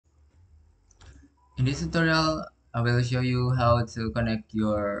In this tutorial, I will show you how to connect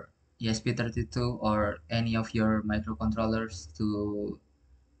your ESP32 or any of your microcontrollers to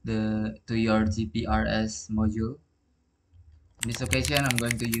your GPRS module. In this occasion, I'm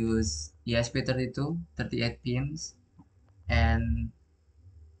going to use ESP32 38 pins and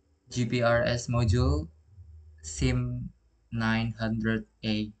GPRS module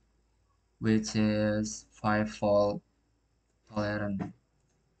SIM900A, which is 5-volt tolerant.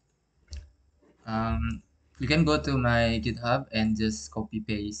 You can go to my GitHub and just copy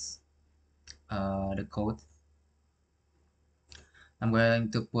paste the code. I'm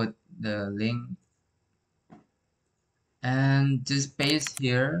going to put the link and just paste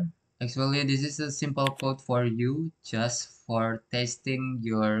here. Actually, this is a simple code for you just for testing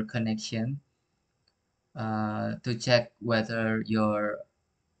your connection to check whether your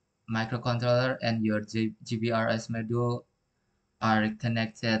microcontroller and your GPRS module are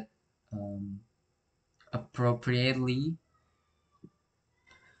connected um, appropriately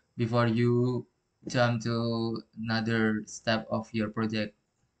before you jump to another step of your project.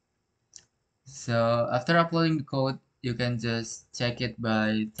 So after uploading the code, you can just check it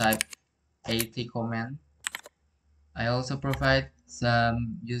by type AT command. I also provide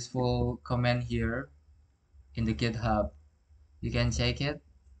some useful comment here in the GitHub. You can check it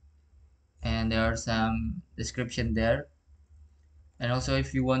and there are some description there. And also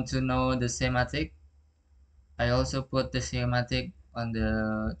if you want to know the schematic, I also put the schematic on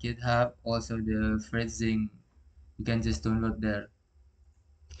the GitHub, also the phrasing. You can just download there.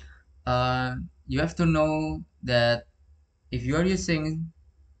 You have to know that if you are using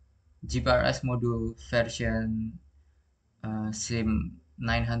GPRS module version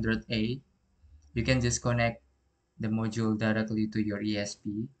SIM900A, you can just connect the module directly to your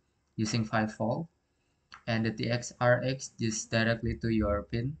ESP using 5-volt, and the TXRX just directly to your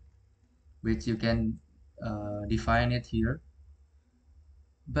pin, which you can define it here.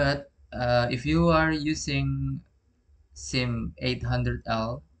 But if you are using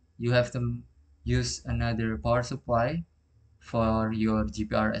SIM800L, you have to use another power supply for your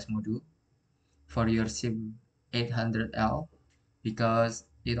GPRS module for your SIM800L because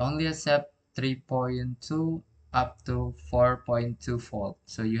it only accepts 3.2 up to 4.2 volt.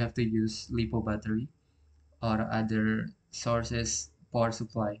 So you have to use LiPo battery or other sources power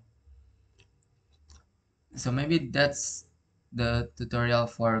supply. So maybe that's the tutorial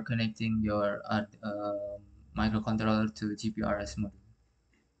for connecting your microcontroller to GPRS module.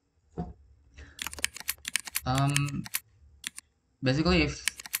 Basically, if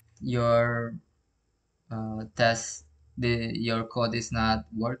your your code is not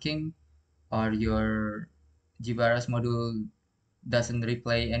working or your GPRS module doesn't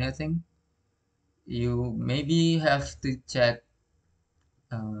replay anything, you maybe have to check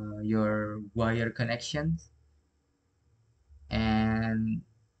your wire connections and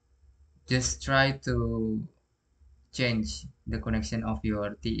just try to change the connection of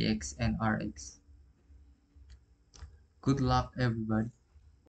your TX and RX. Good luck, everybody.